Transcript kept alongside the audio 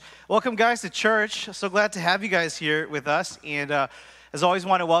Welcome, guys, to church. So glad to have you guys here with us. And as always,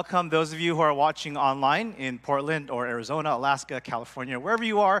 want to welcome those of you who are watching online in Portland or Arizona, Alaska, California, wherever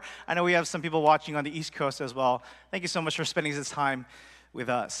you are. I know we have some people watching on the East Coast as well. Thank you so much for spending this time with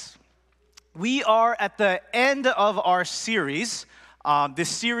us. We are at the end of our series, this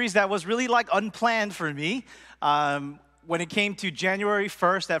series that was really like unplanned for me. When it came to January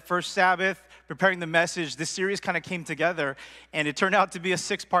 1st, that first Sabbath, preparing the message, this series kind of came together, and it turned out to be a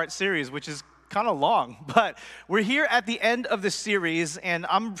 6-part series, which is kind of long. But we're here at the end of the series, and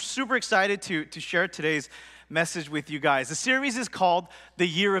I'm super excited to share today's message with you guys. The series is called The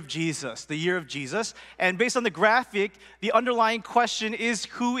Year of Jesus, The Year of Jesus. And based on the graphic, the underlying question is,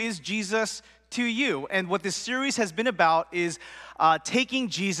 who is Jesus to you? And what this series has been about is taking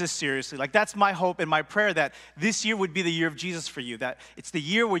Jesus seriously. Like, that's my hope and my prayer, that this year would be the year of Jesus for you, that it's the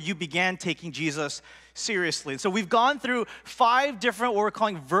year where you began taking Jesus seriously. And so we've gone through 5 different, what we're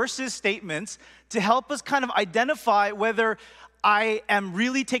calling versus statements, to help us kind of identify whether I am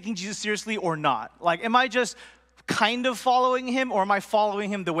really taking Jesus seriously or not. Like, am I just kind of following him, or am I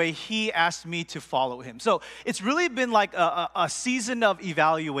following him the way he asked me to follow him? So it's really been like a season of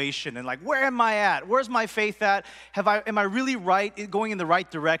evaluation, and like, where am I at? Where's my faith at? Am I really right, going in the right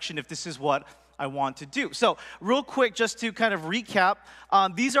direction if this is what I want to do? So real quick, just to kind of recap,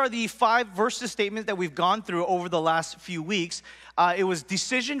 these are the 5 versus statements that we've gone through over the last few weeks. It was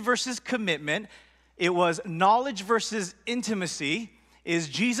decision versus commitment. It was knowledge versus intimacy. Is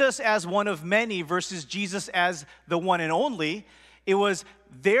Jesus as one of many versus Jesus as the one and only. It was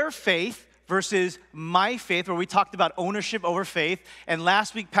their faith versus my faith, where we talked about ownership over faith. And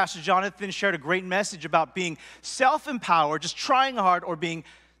last week, Pastor Jonathan shared a great message about being self-empowered, just trying hard, or being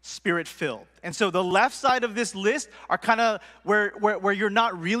Spirit-filled. And so the left side of this list are kind of where you're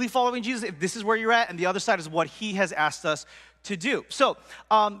not really following Jesus, if this is where you're at, and the other side is what he has asked us to do. So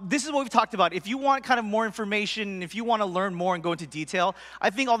this is what we've talked about. If you want kind of more information, if you want to learn more and go into detail, I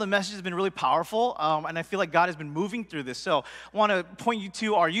think all the messages have been really powerful, and I feel like God has been moving through this. So I want to point you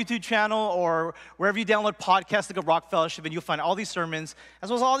to our YouTube channel, or wherever you download podcasts, like a Rock Fellowship, and you'll find all these sermons, as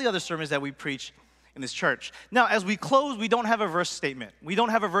well as all the other sermons that we preach in this church. Now, as we close, we don't have a verse statement. We don't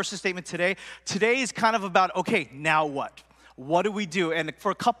have a verse statement today. Today is kind of about, okay, now what? What do we do? And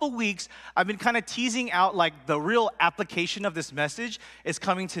for a couple weeks, I've been kind of teasing out like the real application of this message is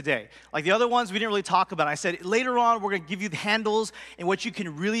coming today. Like the other ones we didn't really talk about. I said later on we're going to give you the handles and what you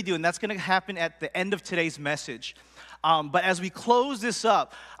can really do, and that's going to happen at the end of today's message. But as we close this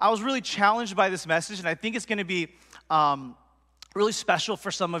up, I was really challenged by this message, and I think it's going to be really special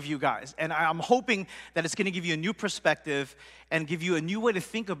for some of you guys. And I'm hoping that it's going to give you a new perspective and give you a new way to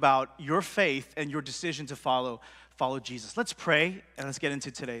think about your faith and your decision to follow Jesus. Let's pray, and let's get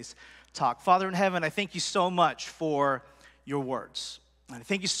into today's talk. Father in heaven, I thank you so much for your words. And I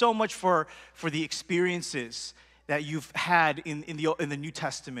thank you so much for the experiences that you've had in the New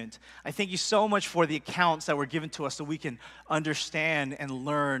Testament. I thank you so much for the accounts that were given to us so we can understand and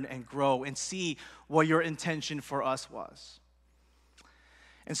learn and grow and see what your intention for us was.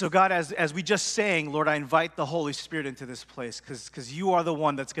 And so, God, as we just sang, Lord, I invite the Holy Spirit into this place, because you are the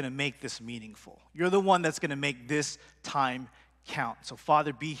one that's going to make this meaningful. You're the one that's going to make this time count. So,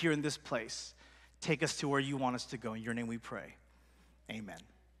 Father, be here in this place. Take us to where you want us to go. In your name we pray. Amen.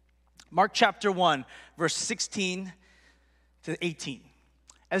 Mark chapter 1, verse 16 to 18.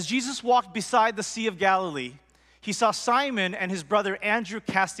 As Jesus walked beside the Sea of Galilee, he saw Simon and his brother Andrew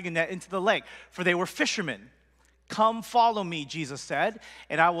casting a net into the lake, for they were fishermen. Come follow me, Jesus said,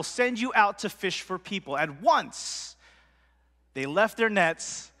 and I will send you out to fish for people. At once, they left their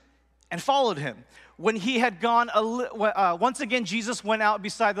nets and followed him. When he had gone, once again, Jesus went out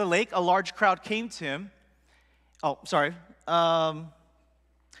beside the lake. A large crowd came to him.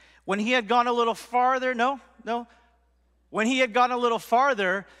 When he had gone a little farther, When he had gone a little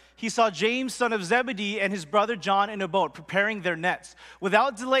farther, he saw James, son of Zebedee, and his brother John in a boat, preparing their nets.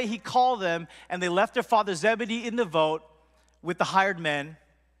 Without delay, he called them, and they left their father Zebedee in the boat with the hired men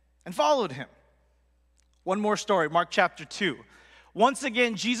and followed him. One more story, Mark chapter 2. Once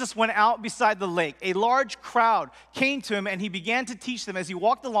again, Jesus went out beside the lake. A large crowd came to him, and he began to teach them. As he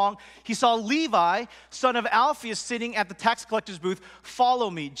walked along, he saw Levi, son of Alphaeus, sitting at the tax collector's booth. Follow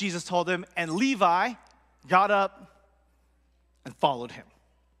me, Jesus told him, and Levi got up and followed him.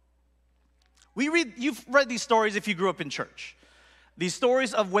 You've read these stories if you grew up in church. These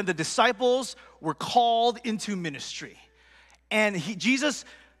stories of when the disciples were called into ministry. And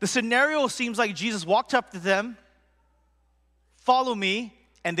the scenario seems like Jesus walked up to them, follow me,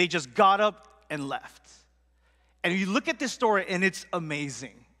 and they just got up and left. And you look at this story, and it's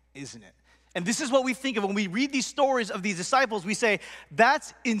amazing, isn't it? And this is what we think of when we read these stories of these disciples. We say,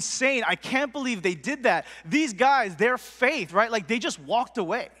 that's insane. I can't believe they did that. These guys, their faith, right? Like they just walked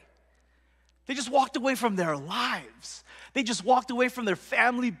away. They just walked away from their lives. They just walked away from their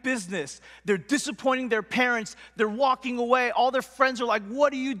family business. They're disappointing their parents. They're walking away. All their friends are like,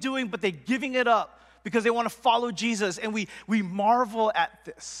 what are you doing? But they're giving it up because they want to follow Jesus. And we marvel at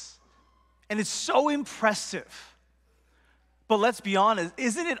this. And it's so impressive. But let's be honest,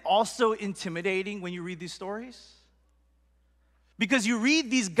 isn't it also intimidating when you read these stories? Because you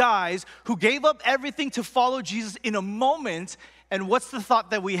read these guys who gave up everything to follow Jesus in a moment, and what's the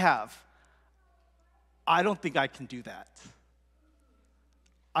thought that we have? I don't think I can do that.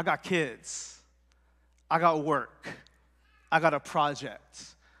 I got kids. I got work. I got a project.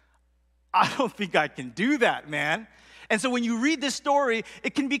 I don't think I can do that, man. And so when you read this story,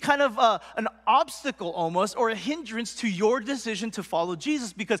 it can be kind of an obstacle almost, or a hindrance to your decision to follow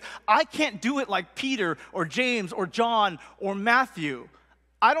Jesus, because I can't do it like Peter or James or John or Matthew.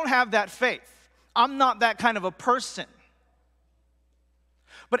 I don't have that faith. I'm not that kind of a person.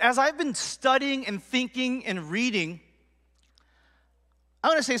 But as I've been studying and thinking and reading, I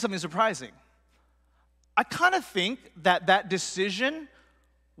want to say something surprising. I kind of think that decision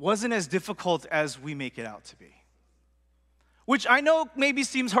wasn't as difficult as we make it out to be. Which I know maybe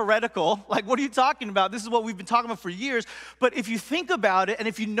seems heretical. Like, what are you talking about? This is what we've been talking about for years. But if you think about it, and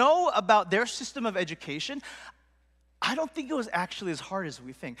if you know about their system of education, I don't think it was actually as hard as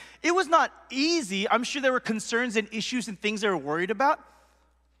we think. It was not easy. I'm sure there were concerns and issues and things they were worried about.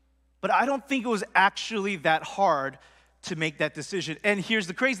 But I don't think it was actually that hard to make that decision. And here's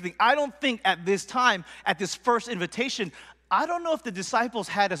the crazy thing. I don't think at this time, at this first invitation, I don't know if the disciples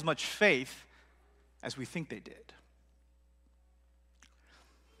had as much faith as we think they did.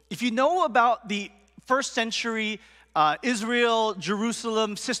 If you know about the first century Israel,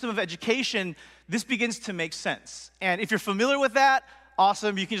 Jerusalem system of education, this begins to make sense. And if you're familiar with that,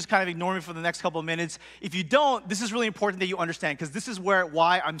 awesome. You can just kind of ignore me for the next couple of minutes. If you don't, this is really important that you understand, because this is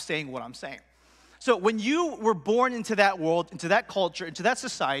why I'm saying what I'm saying. So when you were born into that world, into that culture, into that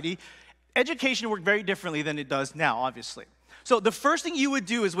society, education worked very differently than it does now, obviously. So the first thing you would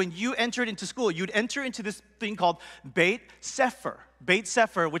do is when you entered into school, you'd enter into this thing called Beit Sefer,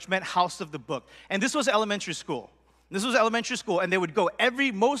 which meant house of the book. And this was elementary school. And they would go,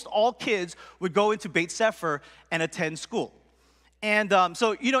 all kids would go into Beit Sefer and attend school. And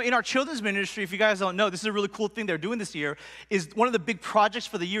so, in our children's ministry, if you guys don't know, this is a really cool thing they're doing this year, is one of the big projects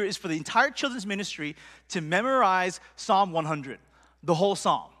for the year is for the entire children's ministry to memorize Psalm 100, the whole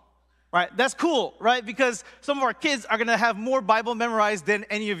psalm. Right? That's cool, right? Because some of our kids are going to have more Bible memorized than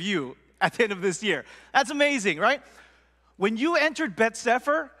any of you at the end of this year. That's amazing, right? When you entered Beit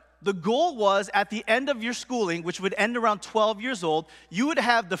Sefer, the goal was at the end of your schooling, which would end around 12 years old, you would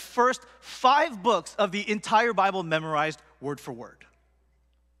have the first 5 books of the entire Bible memorized word for word.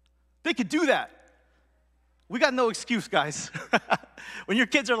 They could do that. We got no excuse, guys. When your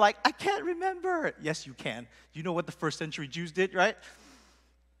kids are like, I can't remember. Yes, you can. You know what the first century Jews did, right?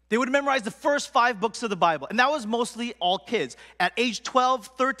 They would memorize the first 5 books of the Bible. And that was mostly all kids. At age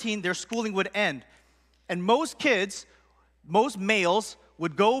 12, 13, their schooling would end. And most males,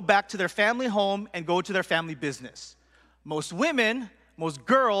 would go back to their family home and go to their family business. Most women, most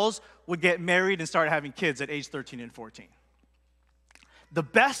girls, would get married and start having kids at age 13 and 14. The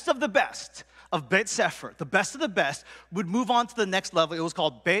best of Beit Sefer, the best of the best, would move on to the next level. It was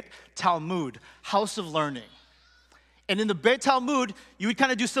called Beit Talmud, house of learning. And in the Beit Talmud, you would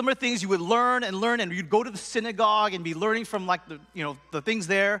kind of do similar things. You would learn, and you'd go to the synagogue and be learning from the things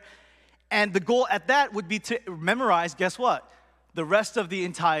there. And the goal at that would be to memorize, guess what? The rest of the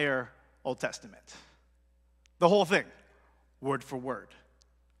entire Old Testament. The whole thing, word for word.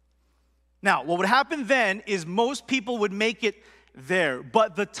 Now, what would happen then is most people would make it there,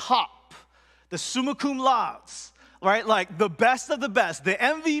 but the top, the summa cum laudes, right, like the best of the best, the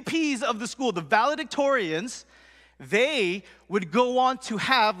MVPs of the school, the valedictorians, they would go on to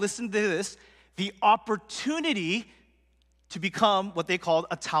have, listen to this, the opportunity to become what they called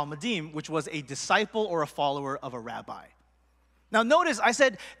a Talmudim, which was a disciple or a follower of a rabbi. Now notice, I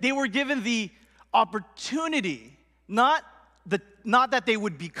said they were given the opportunity, not that they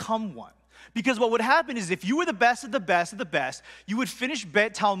would become one. Because what would happen is if you were the best of the best of the best, you would finish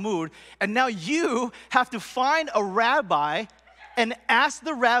Beit Talmud, and now you have to find a rabbi and ask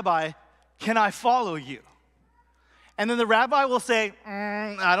the rabbi, can I follow you? And then the rabbi will say,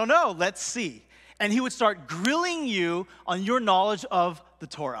 I don't know, let's see. And he would start grilling you on your knowledge of the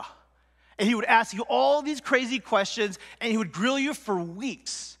Torah. And he would ask you all these crazy questions, and he would grill you for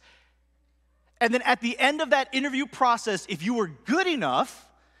weeks. And then at the end of that interview process, if you were good enough,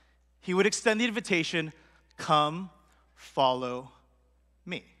 he would extend the invitation, come, follow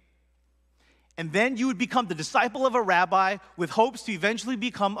me. And then you would become the disciple of a rabbi with hopes to eventually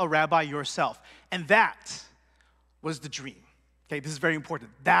become a rabbi yourself. And that was the dream. Okay, this is very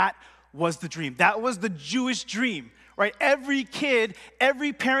important. That was the dream. That was the Jewish dream, right? Every kid,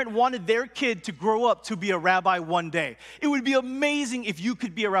 every parent wanted their kid to grow up to be a rabbi one day. It would be amazing if you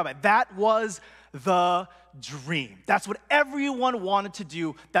could be a rabbi. That was the dream. That's what everyone wanted to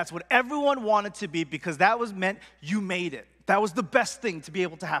do. That's what everyone wanted to be, because that was meant you made it. That was the best thing to be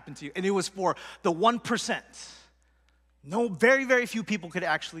able to happen to you. And it was for the 1%. No, very, very few people could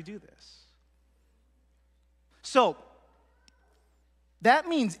actually do this. So, that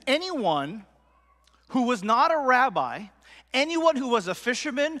means anyone who was not a rabbi, anyone who was a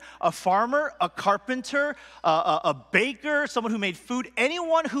fisherman, a farmer, a carpenter, a baker, someone who made food,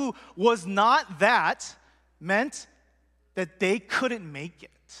 anyone who was not that meant that they couldn't make it.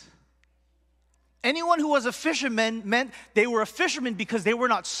 Anyone who was a fisherman meant they were a fisherman because they were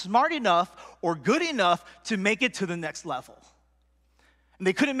not smart enough or good enough to make it to the next level. And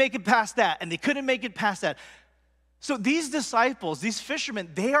they couldn't make it past that, and they couldn't make it past that. So these disciples, these fishermen,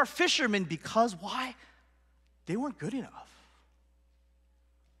 they are fishermen because why? They weren't good enough.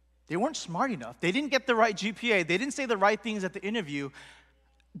 They weren't smart enough. They didn't get the right GPA. They didn't say the right things at the interview.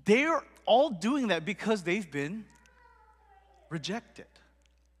 They're all doing that because they've been rejected.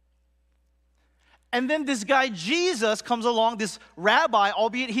 And then this guy Jesus comes along, this rabbi,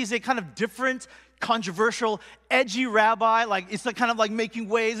 albeit he's a kind of different, controversial, edgy rabbi. Like, it's like kind of like making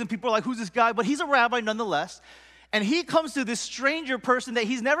waves, and people are like, who's this guy? But he's a rabbi nonetheless. And he comes to this stranger person that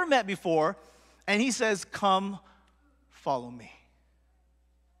he's never met before, and he says, come, follow me.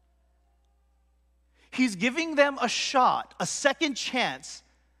 He's giving them a shot, a second chance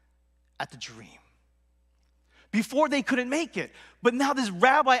at the dream. Before they couldn't make it. But now this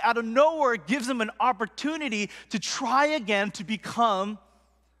rabbi out of nowhere gives them an opportunity to try again to become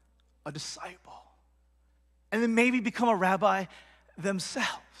a disciple. And then maybe become a rabbi themselves.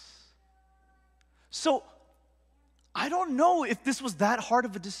 So, I don't know if this was that hard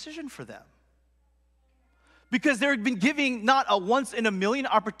of a decision for them. Because they've been giving not a once in a million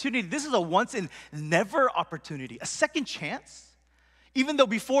opportunity. This is a once in never opportunity. A second chance. Even though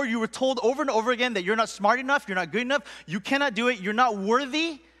before you were told over and over again that you're not smart enough, you're not good enough, you cannot do it, you're not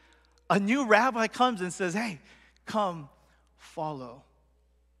worthy, a new rabbi comes and says, hey, come follow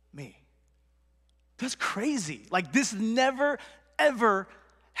me. That's crazy. Like, this never, ever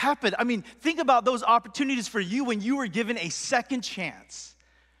happened. I mean, think about those opportunities for you when you were given a second chance.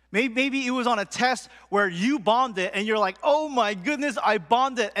 Maybe it was on a test where you bombed it and you're like, oh my goodness, I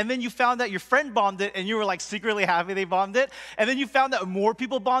bombed it. And then you found out your friend bombed it and you were like secretly happy they bombed it. And then you found out more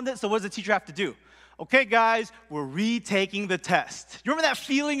people bombed it. So what does the teacher have to do? Okay, guys, we're retaking the test. You remember that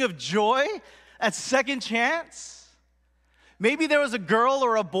feeling of joy? That second chance? Maybe there was a girl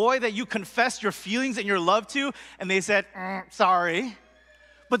or a boy that you confessed your feelings and your love to, and they said, sorry.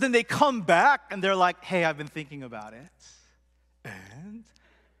 But then they come back and they're like, hey, I've been thinking about it. And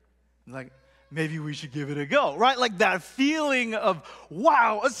like, maybe we should give it a go, right? Like that feeling of,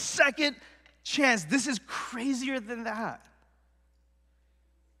 wow, a second chance. This is crazier than that.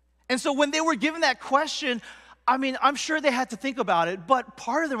 And so when they were given that question, I mean, I'm sure they had to think about it, but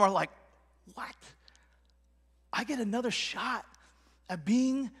part of them are like, what? I get another shot at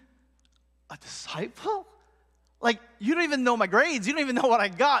being a disciple? Like, you don't even know my grades. You don't even know what I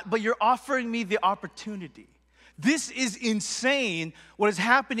got, but you're offering me the opportunity. This is insane what is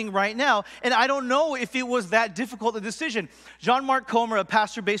happening right now, and I don't know if it was that difficult a decision. John Mark Comer, a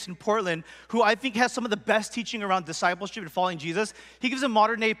pastor based in Portland, who I think has some of the best teaching around discipleship and following Jesus, he gives a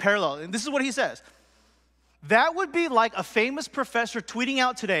modern-day parallel, and this is what he says. That would be like a famous professor tweeting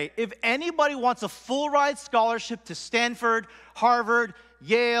out today, if anybody wants a full-ride scholarship to Stanford, Harvard,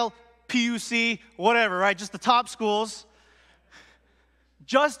 Yale, PUC, whatever, right, just the top schools,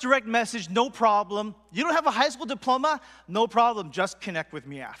 just direct message, no problem. You don't have a high school diploma? No problem, just connect with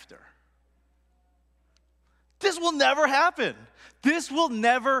me after. This will never happen. This will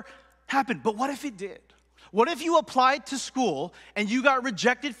never happen. But what if it did? What if you applied to school and you got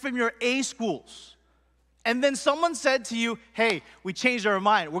rejected from your A schools? And then someone said to you, hey, we changed our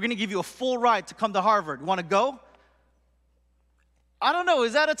mind. We're going to give you a full ride to come to Harvard. Want to go? I don't know.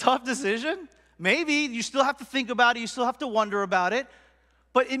 Is that a tough decision? Maybe. You still have to think about it. You still have to wonder about it.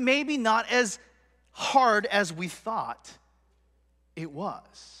 But it may be not as hard as we thought it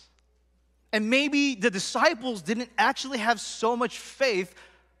was. And maybe the disciples didn't actually have so much faith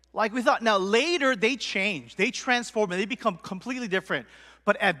like we thought. Now, later, they change. They transform, and they become completely different.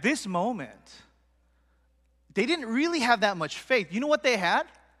 But at this moment, they didn't really have that much faith. You know what they had?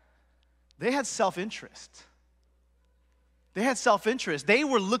 They had self-interest. They had self-interest. They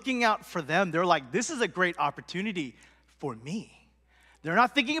were looking out for them. They're like, this is a great opportunity for me. They're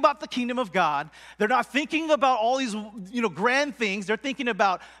not thinking about the kingdom of God. They're not thinking about all these, grand things. They're thinking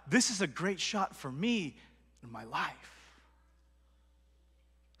about, this is a great shot for me in my life.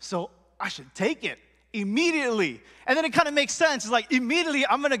 So I should take it immediately. And then it kind of makes sense. It's like, immediately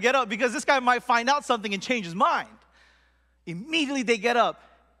I'm going to get up because this guy might find out something and change his mind. Immediately they get up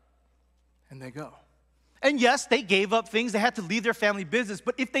and they go. And yes, they gave up things. They had to leave their family business.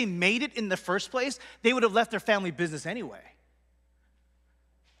 But if they made it in the first place, they would have left their family business anyway.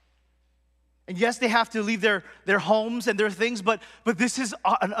 And yes, they have to leave their homes and their things, but this is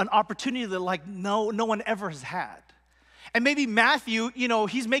an opportunity that like no one ever has had. And maybe Matthew,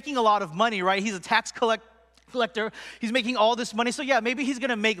 he's making a lot of money, right? He's a tax collector. He's making all this money. So yeah, maybe he's going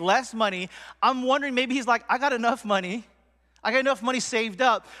to make less money. I'm wondering, maybe he's like, I got enough money. I got enough money saved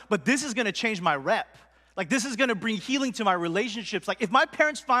up, but this is going to change my rep. Like, this is going to bring healing to my relationships. Like, if my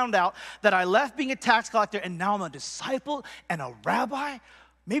parents found out that I left being a tax collector and now I'm a disciple and a rabbi,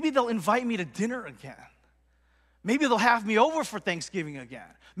 maybe they'll invite me to dinner again. Maybe they'll have me over for Thanksgiving again.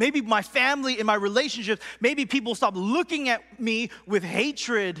 Maybe my family and my relationships, maybe people stop looking at me with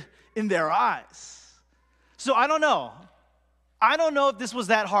hatred in their eyes. So I don't know. I don't know if this was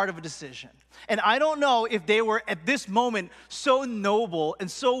that hard of a decision. And I don't know if they were at this moment so noble and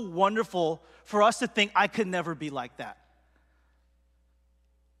so wonderful for us to think I could never be like that.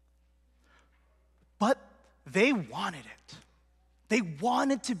 But they wanted it. They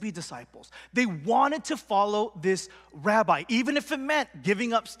wanted to be disciples. They wanted to follow this rabbi, even if it meant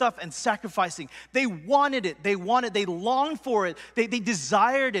giving up stuff and sacrificing. They wanted it. They longed for it. They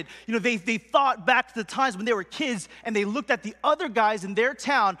desired it. They thought back to the times when they were kids and they looked at the other guys in their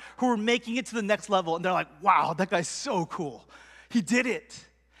town who were making it to the next level and they're like, wow, that guy's so cool. He did it.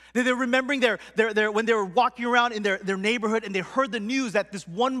 They're remembering when they were walking around in their neighborhood and they heard the news that this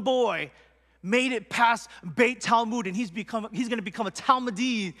one boy made it past Beit Talmud, and he's going to become a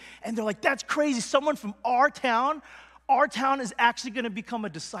Talmudi. And they're like, that's crazy. Someone from our town is actually going to become a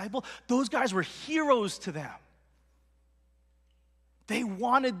disciple. Those guys were heroes to them. They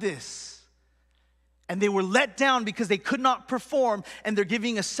wanted this. And they were let down because they could not perform, and they're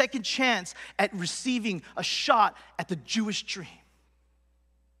giving a second chance at receiving a shot at the Jewish dream.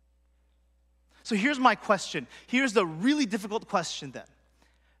 So here's my question. Here's the really difficult question then.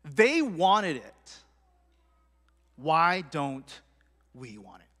 They wanted it. Why don't we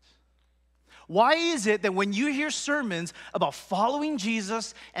want it? Why is it that when you hear sermons about following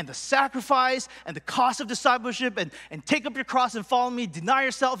Jesus and the sacrifice and the cost of discipleship and take up your cross and follow me, deny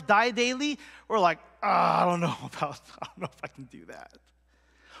yourself, die daily, we're like, I don't know if I can do that.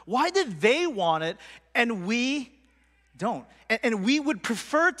 Why did they want it and we don't? And we would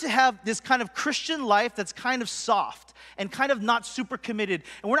prefer to have this kind of Christian life that's kind of soft and kind of not super committed,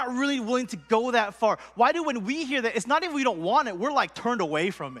 and we're not really willing to go that far. Why do when we hear that, it's not even we don't want it, we're like turned away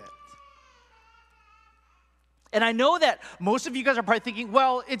from it. And I know that most of you guys are probably thinking,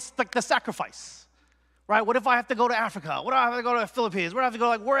 well, it's like the sacrifice, right? What if I have to go to Africa? What if I have to go to the Philippines? What if I have to go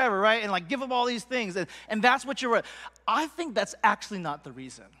like wherever, right? And like give up all these things, and that's what you're, I think that's actually not the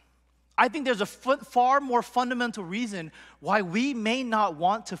reason. I think there's a far more fundamental reason why we may not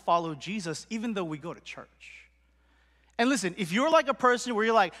want to follow Jesus even though we go to church. And listen, if you're like a person where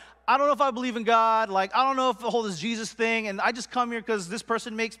you're like, I don't know if I believe in God, like I don't know if the whole this Jesus thing, and I just come here because this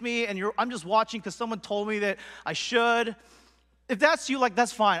person makes me, and I'm just watching because someone told me that I should. If that's you, like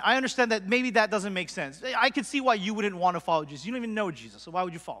that's fine. I understand that maybe that doesn't make sense. I could see why you wouldn't want to follow Jesus. You don't even know Jesus, so why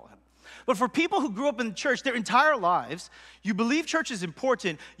would you follow him? But for people who grew up in church their entire lives, you believe church is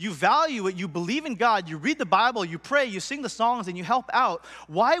important, you value it, you believe in God, you read the Bible, you pray, you sing the songs, and you help out.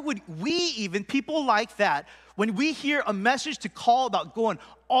 Why would we even, people like that, when we hear a message to call about going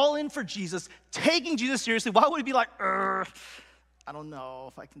all in for Jesus, taking Jesus seriously, why would it be like, I don't know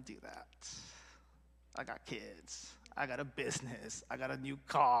if I can do that. I got kids, I got a business, I got a new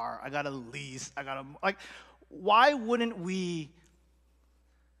car, I got a lease, why wouldn't we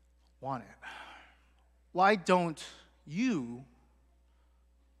want it? Why don't you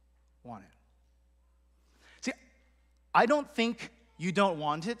want it? See, I don't think you don't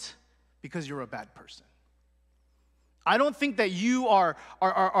want it because you're a bad person. I don't think that you are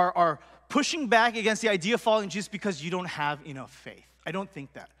pushing back against the idea of following Jesus because you don't have enough faith. I don't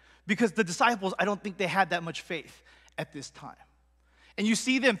think that. Because the disciples, I don't think they had that much faith at this time. And you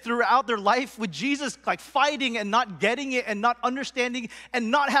see them throughout their life with Jesus, like fighting and not getting it and not understanding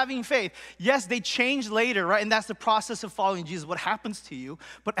and not having faith. Yes, they change later, right? And that's the process of following Jesus, what happens to you.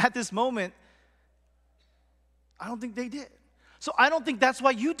 But at this moment, I don't think they did. So I don't think that's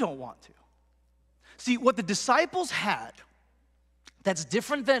why you don't want to. See, what the disciples had that's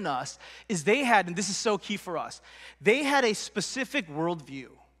different than us is they had, and this is so key for us, they had a specific worldview.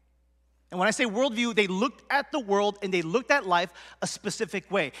 And when I say worldview, they looked at the world and they looked at life a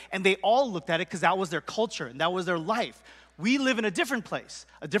specific way. And they all looked at it because that was their culture and that was their life. We live in a different place,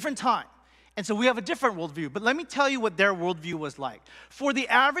 a different time. And so we have a different worldview. But let me tell you what their worldview was like. For the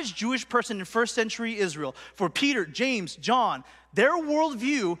average Jewish person in first century Israel, for Peter, James, John, their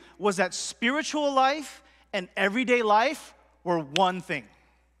worldview was that spiritual life and everyday life were one thing.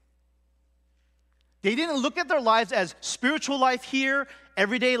 They didn't look at their lives as spiritual life here,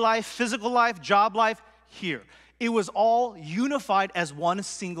 everyday life, physical life, job life here. It was all unified as one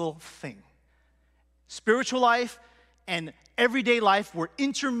single thing. Spiritual life and everyday life were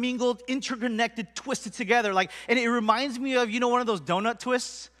intermingled, interconnected, twisted together. And it reminds me of, one of those donut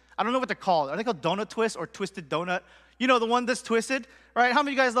twists? I don't know what they're called. Are they called donut twists or twisted donut? You know, the one that's twisted, right? How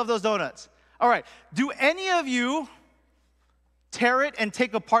many of you guys love those donuts? All right. Do any of you tear it and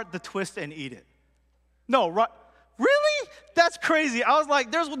take apart the twist and eat it? No, right? Really? That's crazy. I was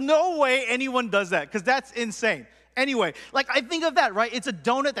like, there's no way anyone does that because that's insane. Anyway, I think of that, right? It's a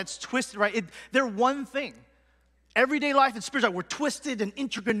donut that's twisted, right? They're one thing. Everyday life and spiritual life were twisted and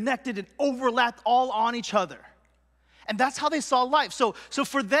interconnected and overlapped all on each other. And that's how they saw life. So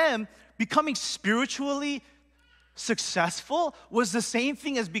for them, becoming spiritually successful was the same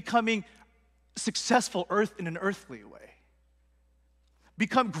thing as becoming successful in an earthly way.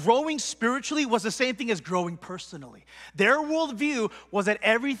 Growing spiritually was the same thing as growing personally. Their worldview was that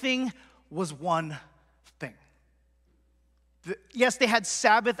everything was one thing. Yes, they had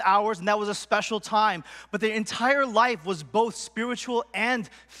Sabbath hours, and that was a special time, but their entire life was both spiritual and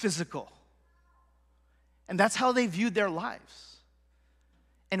physical. And that's how they viewed their lives.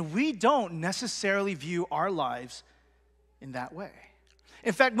 And we don't necessarily view our lives in that way.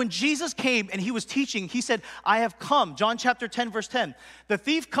 In fact, when Jesus came and he was teaching, he said, I have come, John chapter 10, verse 10, the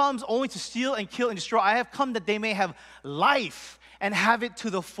thief comes only to steal and kill and destroy. I have come that they may have life and have it to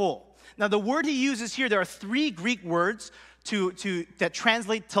the full. Now, the word he uses here, there are three Greek words that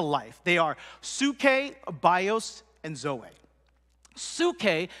translate to life. They are psuche, bios, and zoe.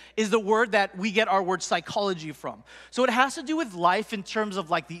 Psuche is the word that we get our word psychology from. So it has to do with life in terms of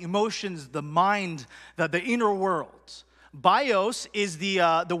the emotions, the mind, the inner world. Bios is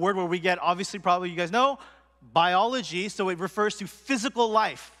the word where we get, obviously, probably you guys know, biology. So it refers to physical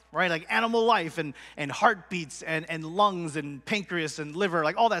life, right? Like animal life and heartbeats and lungs and pancreas and liver,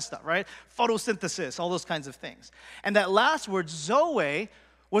 all that stuff, right? Photosynthesis, all those kinds of things. And that last word, zoe,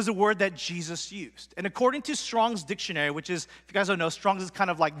 was a word that Jesus used. And according to Strong's dictionary, which is, if you guys don't know, Strong's is kind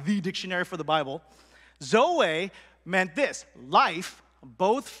of like the dictionary for the Bible, zoe meant this: life,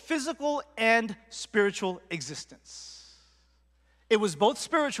 both physical and spiritual existence. It was both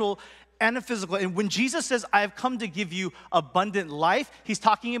spiritual and physical. And when Jesus says, I have come to give you abundant life, he's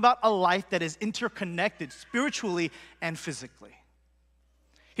talking about a life that is interconnected spiritually and physically.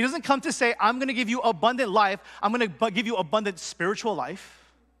 He doesn't come to say, I'm going to give you abundant life. I'm going to give you abundant spiritual life.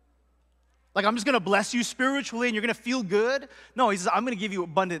 I'm just going to bless you spiritually and you're going to feel good. No, he says, I'm going to give you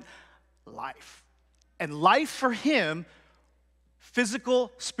abundant life. And life for him,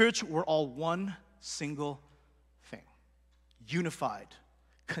 physical, spiritual, were all one single thing. Unified,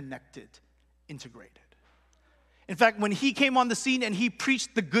 connected, integrated. In fact, when he came on the scene and he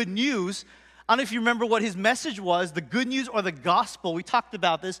preached the good news, I don't know if you remember what his message was, the good news or the gospel. We talked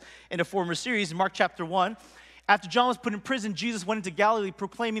about this in a former series, Mark chapter 1. After John was put in prison, Jesus went into Galilee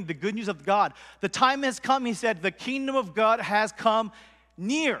proclaiming the good news of God. The time has come, he said, the kingdom of God has come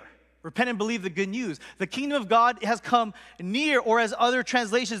near. Repent and believe the good news. The kingdom of God has come near, or as other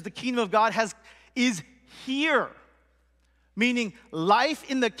translations, the kingdom of God is here. Meaning life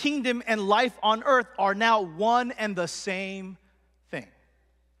in the kingdom and life on earth are now one and the same thing.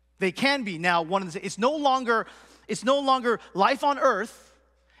 They can be now one and the same. It's no longer life on earth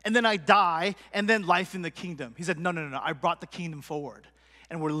and then I die and then life in the kingdom. He said, no. I brought the kingdom forward.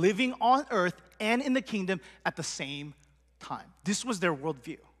 And we're living on earth and in the kingdom at the same time. This was their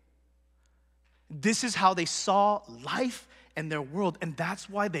worldview. This is how they saw life and their world. And that's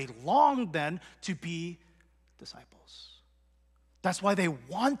why they longed then to be disciples. That's why they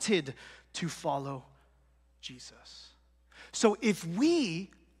wanted to follow Jesus. So if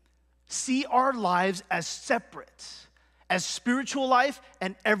we see our lives as separate, as spiritual life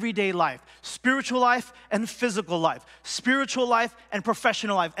and everyday life, spiritual life and physical life, spiritual life and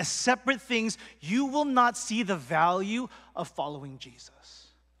professional life, as separate things, you will not see the value of following Jesus.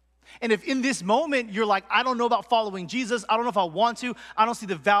 And if in this moment you're like, I don't know about following Jesus, I don't know if I want to, I don't see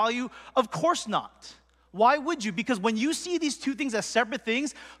the value, of course not. Why would you? Because when you see these two things as separate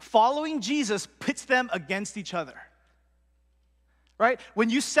things, following Jesus pits them against each other. Right? When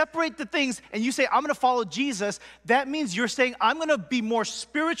you separate the things and you say, I'm going to follow Jesus, that means you're saying, I'm going to be more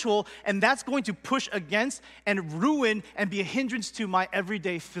spiritual, and that's going to push against and ruin and be a hindrance to my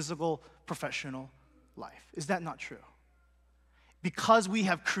everyday physical, professional life. Is that not true? Because we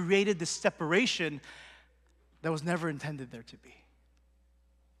have created this separation that was never intended there to be.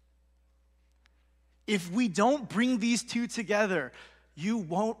 If we don't bring these two together, you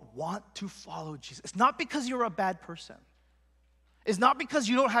won't want to follow Jesus. It's not because you're a bad person. It's not because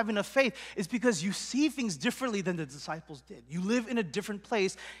you don't have enough faith. It's because you see things differently than the disciples did. You live in a different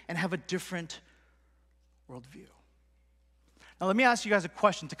place and have a different worldview. Now, let me ask you guys a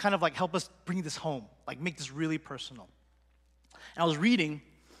question to kind of like help us bring this home, like make this really personal. And I was reading,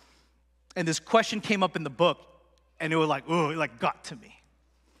 and this question came up in the book, and it was like, oh, it like got to me.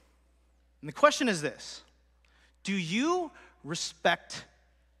 And the question is this: do you respect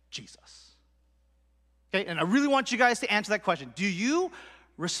Jesus? Okay, and I really want you guys to answer that question. Do you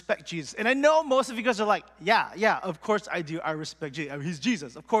respect Jesus? And I know most of you guys are like, yeah, of course I do. I respect Jesus. I mean, he's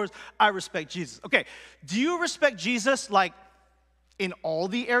Jesus. Of course I respect Jesus. Okay, do you respect Jesus like in all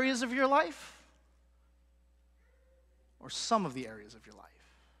the areas of your life? Or some of the areas of your life?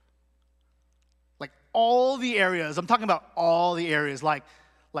 Like all the areas. I'm talking about all the areas, like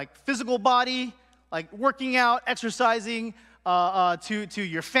physical body, like working out, exercising, to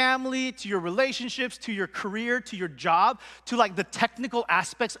your family, to your relationships, to your career, to your job, to like the technical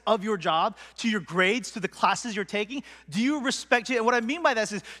aspects of your job, to your grades, to the classes you're taking. Do you respect it? And what I mean by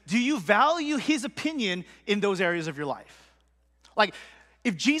that is, do you value his opinion in those areas of your life? Like,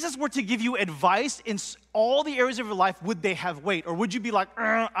 if Jesus were to give you advice in all the areas of your life, would they have weight? Or would you be like,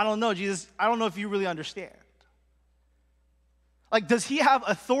 I don't know, Jesus, I don't know if you really understand. Like, does he have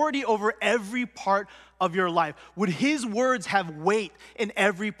authority over every part of your life? Would his words have weight in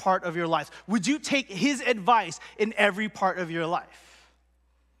every part of your life? Would you take his advice in every part of your life?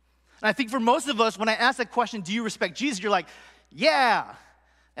 And I think for most of us, when I ask that question, do you respect Jesus? You're like, yeah.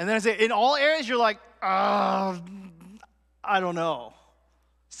 And then I say, in all areas, you're like, I don't know.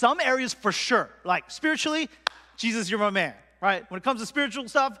 Some areas for sure. Like spiritually, Jesus, you're my man. Right? When it comes to spiritual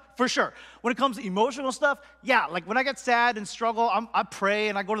stuff, for sure. When it comes to emotional stuff, yeah. Like when I get sad and struggle, I pray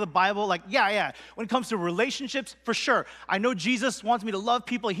and I go to the Bible. Like, yeah. When it comes to relationships, for sure. I know Jesus wants me to love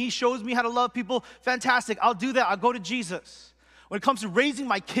people. He shows me how to love people. Fantastic. I'll do that. I'll go to Jesus. When it comes to raising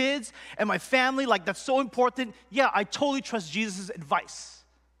my kids and my family, like that's so important. Yeah, I totally trust Jesus' advice.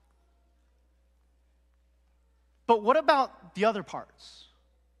 But what about the other parts?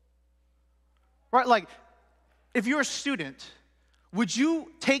 Right? Like, if you're a student, would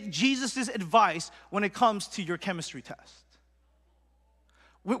you take Jesus' advice when it comes to your chemistry test?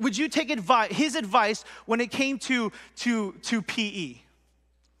 Would you take his advice when it came to PE?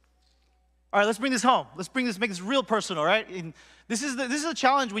 All right, let's bring this home. Make this real personal, right? And this is a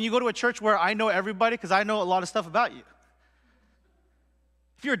challenge when you go to a church where I know everybody because I know a lot of stuff about you.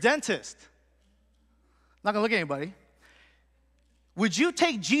 If you're a dentist, not gonna look at anybody, would you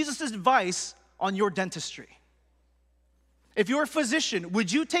take Jesus' advice on your dentistry? If you're a physician,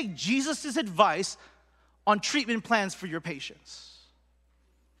 would you take Jesus' advice on treatment plans for your patients?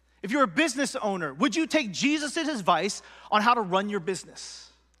 If you're a business owner, would you take Jesus' advice on how to run your business?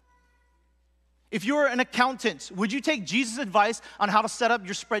 If you're an accountant, would you take Jesus' advice on how to set up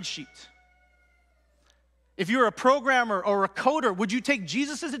your spreadsheet? If you're a programmer or a coder, would you take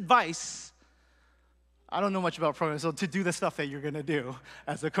Jesus' advice? I don't know much about programming, so to do the stuff that you're gonna do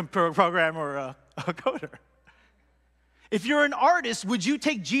as a programmer or a coder. If you're an artist, would you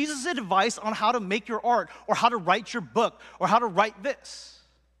take Jesus' advice on how to make your art or how to write your book or how to write this?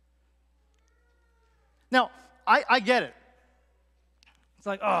 Now, I get it. It's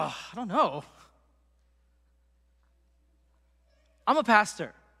like, I don't know. I'm a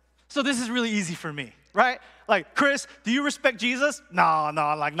pastor, so this is really easy for me, right? Like, Chris, do you respect Jesus? No,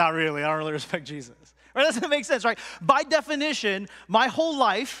 like not really. I don't really respect Jesus. Right? That doesn't make sense, right? By definition, my whole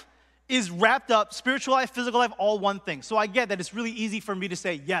life is wrapped up, spiritual life, physical life, all one thing. So I get that it's really easy for me to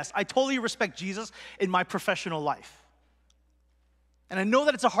say, yes, I totally respect Jesus in my professional life. And I know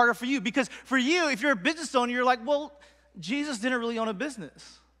that it's harder for you because for you, if you're a business owner, you're like, well, Jesus didn't really own a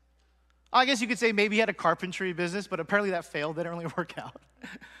business. I guess you could say maybe he had a carpentry business, but apparently that failed, didn't really work out.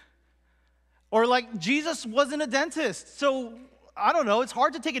 Or like Jesus wasn't a dentist. So I don't know, it's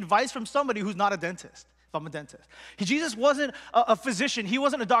hard to take advice from somebody who's not a dentist. If I'm a dentist. Jesus wasn't a physician. He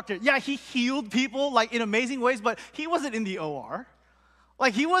wasn't a doctor. Yeah, he healed people like in amazing ways, but he wasn't in the OR.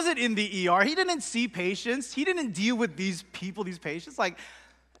 Like he wasn't in the ER. He didn't see patients. He didn't deal with these people, these patients. Like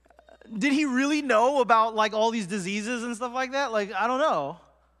Did he really know about like all these diseases and stuff like that? Like, I don't know.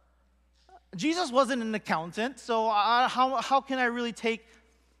 Jesus wasn't an accountant, so how can I really take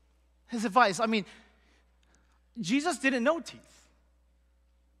his advice? I mean, Jesus didn't know teeth.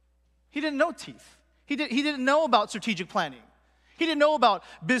 He didn't know teeth. He didn't know about strategic planning. He didn't know about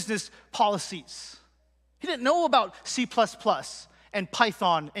business policies. He didn't know about C++ and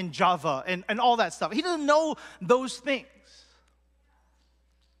Python and Java and all that stuff. He didn't know those things.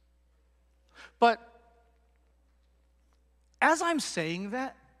 But as I'm saying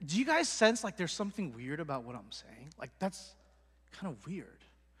that, do you guys sense like there's something weird about what I'm saying? Like that's kind of weird.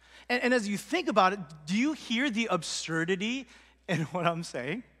 And as you think about it, do you hear the absurdity in what I'm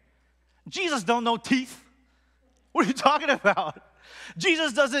saying? Jesus don't know teeth. What are you talking about?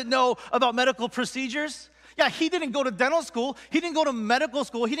 Jesus doesn't know about medical procedures. Yeah, he didn't go to dental school. He didn't go to medical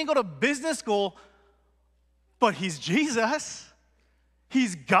school. He didn't go to business school. But he's Jesus.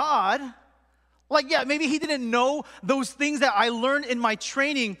 He's God. Like, yeah, maybe he didn't know those things that I learned in my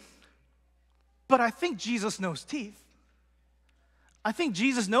training, but I think Jesus knows teeth. I think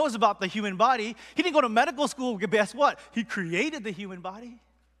Jesus knows about the human body. He didn't go to medical school, but guess what? He created the human body.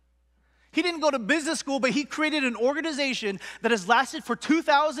 He didn't go to business school, but he created an organization that has lasted for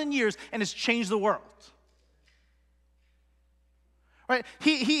 2,000 years and has changed the world. Right?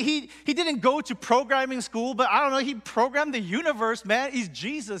 He didn't go to programming school, but I don't know, he programmed the universe, man. He's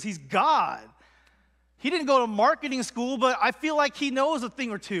Jesus, he's God. He didn't go to marketing school, but I feel like he knows a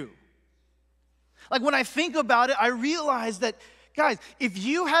thing or two. Like when I think about it, I realize that, guys, if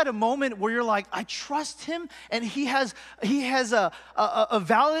you had a moment where you're like, I trust him and he has a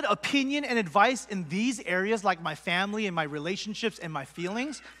valid opinion and advice in these areas like my family and my relationships and my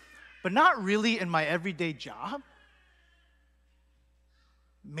feelings, but not really in my everyday job,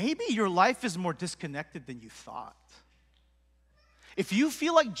 maybe your life is more disconnected than you thought. If you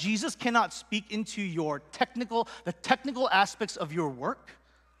feel like Jesus cannot speak into the technical aspects of your work,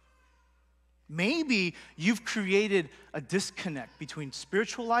 maybe you've created a disconnect between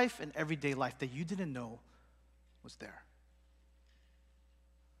spiritual life and everyday life that you didn't know was there.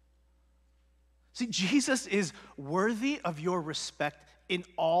 See, Jesus is worthy of your respect in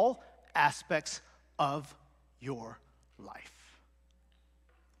all aspects of your life.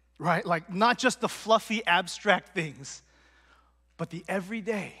 Right? Like not just the fluffy, abstract things, but the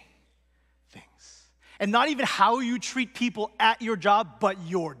everyday things. And not even how you treat people at your job, but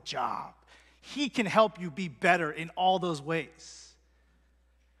your job. He can help you be better in all those ways.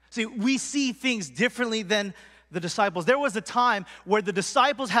 See, we see things differently than the disciples. There was a time where the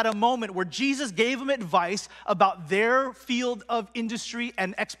disciples had a moment where Jesus gave them advice about their field of industry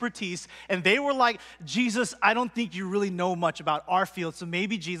and expertise, and they were like, Jesus, I don't think you really know much about our field, so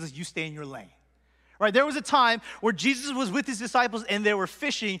maybe, Jesus, you stay in your lane. Right, there was a time where Jesus was with his disciples and they were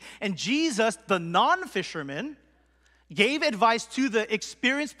fishing, and Jesus, the non-fisherman, gave advice to the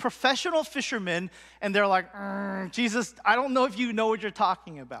experienced professional fishermen, and they're like, Jesus, I don't know if you know what you're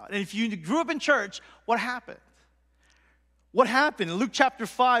talking about. And if you grew up in church, what happened? What happened? In Luke chapter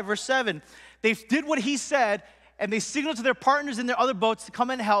 5, verse 7, they did what he said, and they signaled to their partners in their other boats to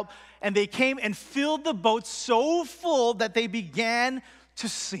come and help, and they came and filled the boat so full that they began to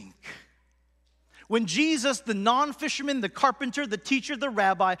sink. When Jesus, the non-fisherman, the carpenter, the teacher, the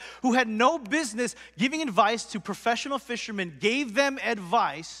rabbi, who had no business giving advice to professional fishermen, gave them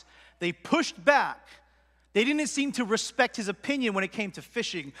advice, they pushed back. They didn't seem to respect his opinion when it came to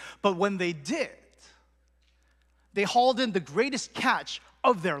fishing, but when they did, they hauled in the greatest catch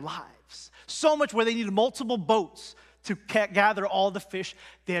of their lives. So much where they needed multiple boats to gather all the fish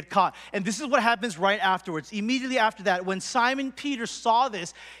they had caught. And this is what happens right afterwards. Immediately after that, when Simon Peter saw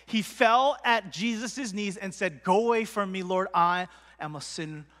this, he fell at Jesus' knees and said, "Go away from me, Lord, I am a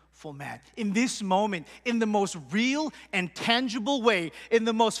sinful man." In this moment, in the most real and tangible way, in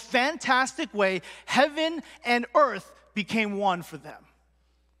the most fantastic way, heaven and earth became one for them.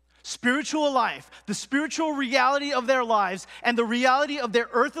 Spiritual life, the spiritual reality of their lives, and the reality of their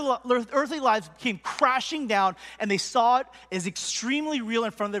earthly lives came crashing down, and they saw it as extremely real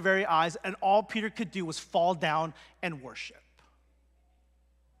in front of their very eyes, and all Peter could do was fall down and worship.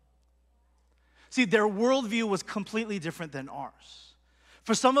 See, their worldview was completely different than ours.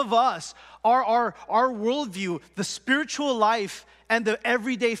 For some of us, our worldview, the spiritual life and the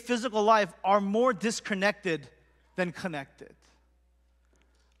everyday physical life are more disconnected than connected.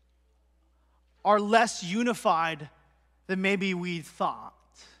 Are less unified than maybe we thought.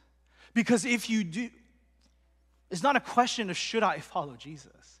 Because if you do, it's not a question of should I follow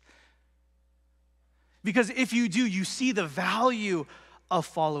Jesus. Because if you do, you see the value of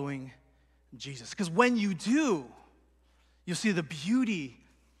following Jesus. Because when you do, you'll see the beauty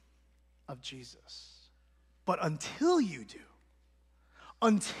of Jesus. But until you do,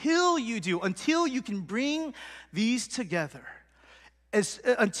 until you can bring these together,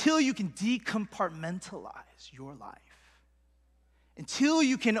 until you can decompartmentalize your life, until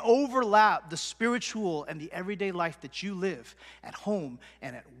you can overlap the spiritual and the everyday life that you live at home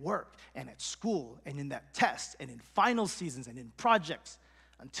and at work and at school and in that test and in final seasons and in projects,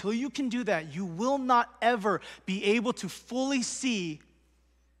 until you can do that, you will not ever be able to fully see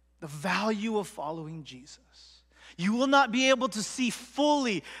the value of following Jesus. You will not be able to see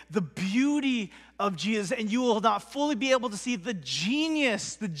fully the beauty of Jesus, and you will not fully be able to see the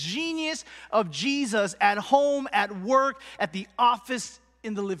genius of Jesus at home, at work, at the office,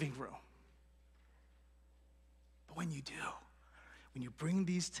 in the living room. But when you do, when you bring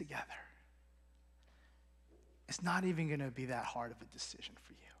these together, it's not even going to be that hard of a decision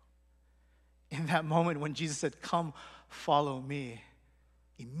for you. In that moment when Jesus said, "Come, follow me,"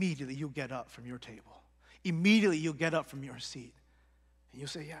 immediately you'll get up from your table. Immediately you'll get up from your seat and you'll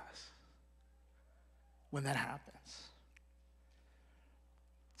say yes when that happens.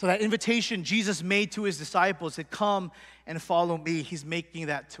 So that invitation Jesus made to his disciples to come and follow me, he's making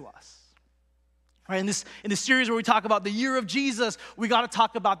that to us. Right, in this series where we talk about the year of Jesus, we got to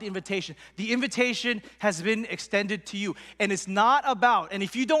talk about the invitation. The invitation has been extended to you. And it's not about, and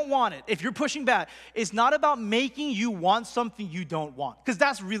if you don't want it, if you're pushing back, it's not about making you want something you don't want. Because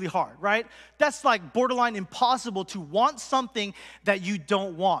that's really hard, right? That's like borderline impossible to want something that you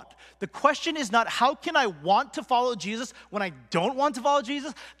don't want. The question is not, how can I want to follow Jesus when I don't want to follow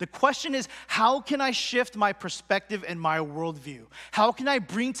Jesus? The question is, how can I shift my perspective and my worldview? How can I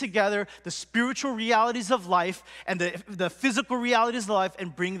bring together the spiritual realities of life and the physical realities of life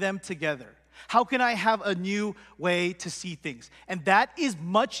and bring them together? How can I have a new way to see things? And that is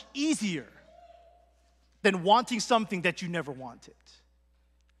much easier than wanting something that you never wanted.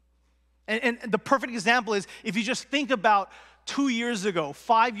 And the perfect example is if you just think about 2 years ago,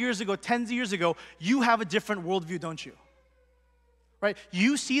 5 years ago, 10 years ago, you have a different worldview, don't you? Right?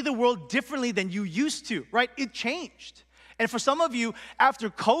 You see the world differently than you used to, right? It changed. And for some of you, after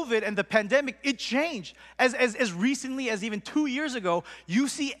COVID and the pandemic, it changed. As recently as even 2 years ago, you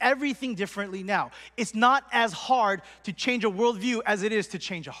see everything differently now. It's not as hard to change a worldview as it is to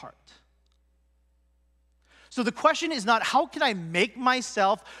change a heart. So the question is not, how can I make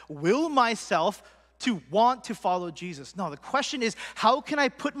myself, will myself to want to follow Jesus? No, the question is, how can I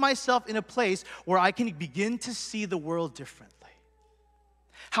put myself in a place where I can begin to see the world differently?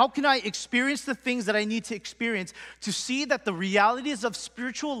 How can I experience the things that I need to experience to see that the realities of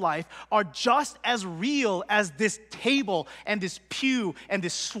spiritual life are just as real as this table and this pew and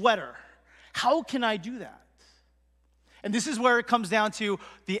this sweater? How can I do that? And this is where it comes down to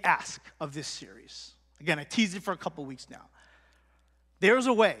the ask of this series. Again, I teased it for a couple weeks now. There's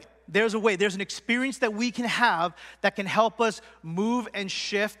a way. There's an experience that we can have that can help us move and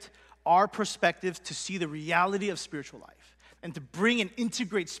shift our perspectives to see the reality of spiritual life and to bring and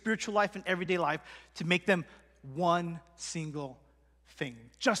integrate spiritual life and everyday life to make them one single thing,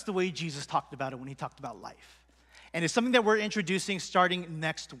 just the way Jesus talked about it when he talked about life. And it's something that we're introducing starting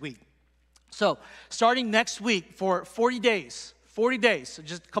next week. So starting next week for 40 days, so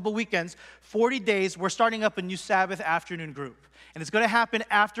just a couple weekends, 40 days, we're starting up a new Sabbath afternoon group. And it's going to happen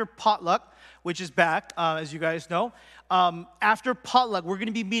after potluck, which is back, as you guys know. After potluck, we're going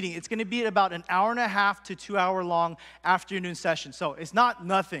to be meeting. It's going to be about an hour and a half to 2 hour long afternoon session. So it's not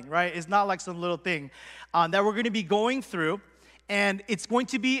nothing, right? It's not like some little thing that we're going to be going through. And it's going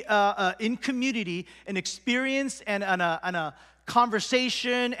to be in community, an experience and a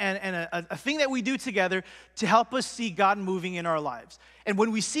conversation and a thing that we do together to help us see God moving in our lives. And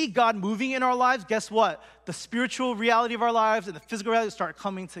when we see God moving in our lives, guess what? The spiritual reality of our lives and the physical reality start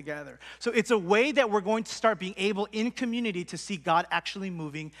coming together. So it's a way that we're going to start being able in community to see God actually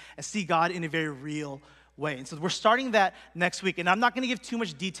moving and see God in a very real way. And so we're starting that next week. And I'm not going to give too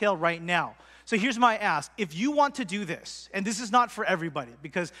much detail right now. So here's my ask. If you want to do this, and this is not for everybody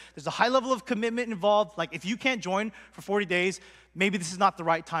because there's a high level of commitment involved. Like if you can't join for 40 days, maybe this is not the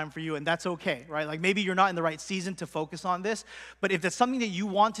right time for you, and that's okay, right? Like maybe you're not in the right season to focus on this. But if that's something that you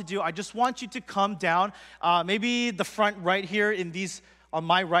want to do, I just want you to come down, maybe the front right here in these, on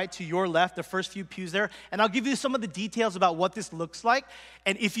my right to your left, the first few pews there, and I'll give you some of the details about what this looks like.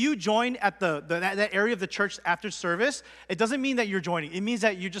 And if you join at that area of the church after service, it doesn't mean that you're joining. It means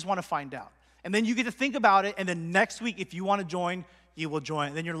that you just want to find out. And then you get to think about it, and then next week, if you want to join, you will join.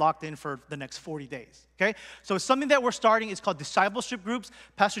 And then you're locked in for the next 40 days, okay? So it's something that we're starting. It's called discipleship groups.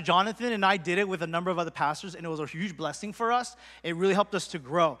 Pastor Jonathan and I did it with a number of other pastors, and it was a huge blessing for us. It really helped us to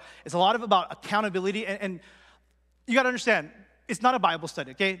grow. It's a lot about accountability, and you got to understand, it's not a Bible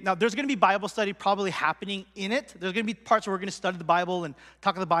study, okay? Now, there's gonna be Bible study probably happening in it. There's gonna be parts where we're gonna study the Bible and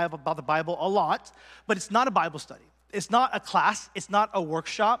talk about the Bible a lot, but it's not a Bible study. It's not a class. It's not a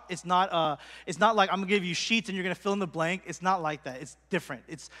workshop. It's not like I'm gonna give you sheets and you're gonna fill in the blank. It's not like that. It's different.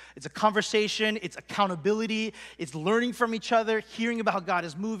 It's a conversation. It's accountability. It's learning from each other, hearing about how God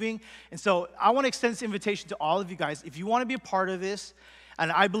is moving. And so I wanna extend this invitation to all of you guys. If you wanna be a part of this,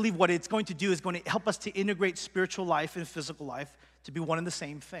 and I believe what it's going to do is going to help us to integrate spiritual life and physical life to be one and the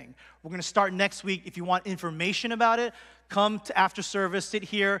same thing. We're gonna start next week. If you want information about it, come to after service, sit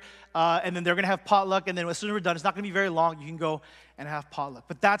here, and then they're gonna have potluck, and then as soon as we're done, it's not gonna be very long, you can go and have potluck.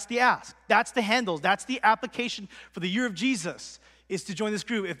 But that's the ask, that's the handles, that's the application for the year of Jesus, is to join this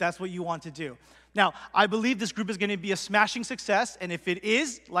group if that's what you want to do. Now, I believe this group is gonna be a smashing success, and if it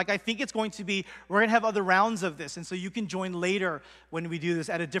is, like I think it's going to be, we're gonna have other rounds of this, and so you can join later when we do this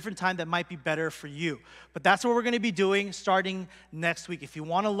at a different time that might be better for you. But that's what we're gonna be doing starting next week. If you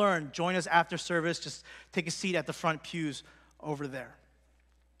wanna learn, join us after service, just take a seat at the front pews over there.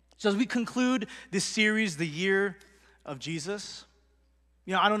 So as we conclude this series, The Year of Jesus,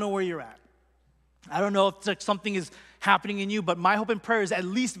 I don't know where you're at. I don't know if it's like something is happening in you, but my hope and prayer is at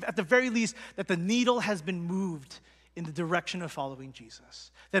the very least, that the needle has been moved in the direction of following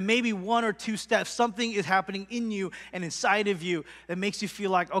Jesus. That maybe one or two steps, something is happening in you and inside of you that makes you feel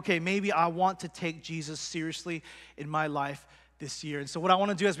like, okay, maybe I want to take Jesus seriously in my life this year. And so what I want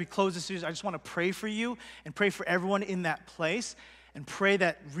to do as we close this series, I just want to pray for you and pray for everyone in that place and pray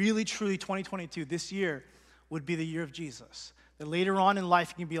that really, truly 2022, this year, would be the year of Jesus. That later on in life,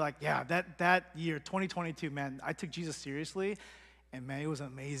 you can be like, yeah, that year, 2022, man, I took Jesus seriously, and man, it was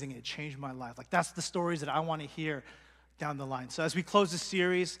amazing. It changed my life. Like, that's the stories that I want to hear down the line. So as we close this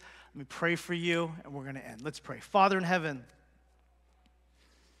series, let me pray for you, and we're going to end. Let's pray. Father in heaven,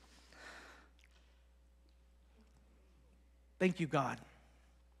 thank you, God,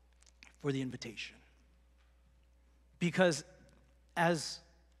 for the invitation. Because as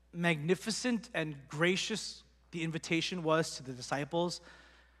magnificent and gracious the invitation was to the disciples,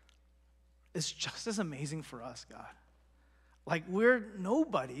 it's just as amazing for us, God. Like, we're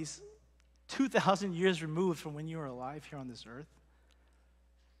nobodies 2,000 years removed from when you were alive here on this earth,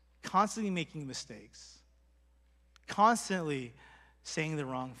 constantly making mistakes, constantly saying the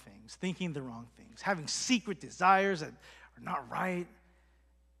wrong things, thinking the wrong things, having secret desires that are not right,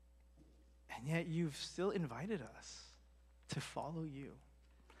 and yet you've still invited us to follow you.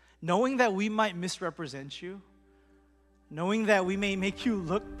 Knowing that we might misrepresent you, knowing that we may make you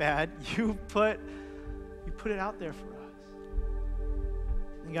look bad, you put it out there for us.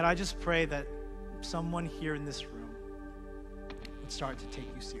 And God, I just pray that someone here in this room would start to take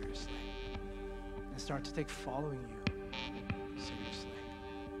you seriously and start to take following you seriously.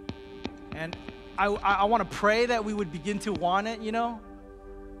 And I want to pray that we would begin to want it,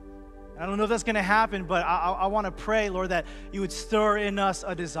 I don't know if that's going to happen, but I want to pray, Lord, that you would stir in us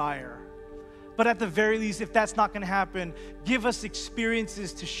a desire. But at the very least, if that's not going to happen, give us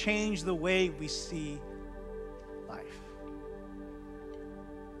experiences to change the way we see life.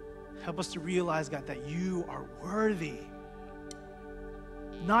 Help us to realize, God, that you are worthy,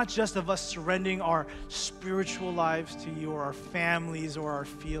 not just of us surrendering our spiritual lives to you or our families or our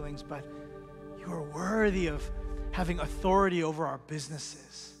feelings, but you are worthy of having authority over our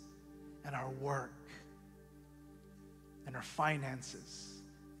businesses and our work and our finances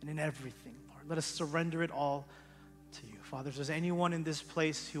and in everything, Lord. Let us surrender it all to you. Father, if there's anyone in this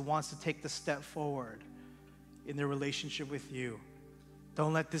place who wants to take the step forward in their relationship with you,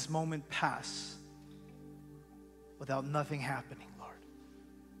 don't let this moment pass without nothing happening, Lord.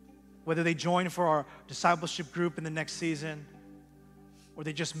 Whether they join for our discipleship group in the next season, or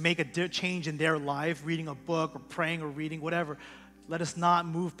they just make a change in their life, reading a book or praying or reading, whatever, let us not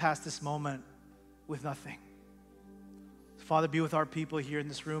move past this moment with nothing. Father, be with our people here in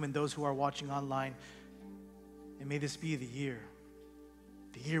this room and those who are watching online. And may this be the year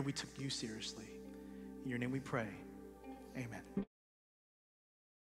we took you seriously. In your name we pray. Amen.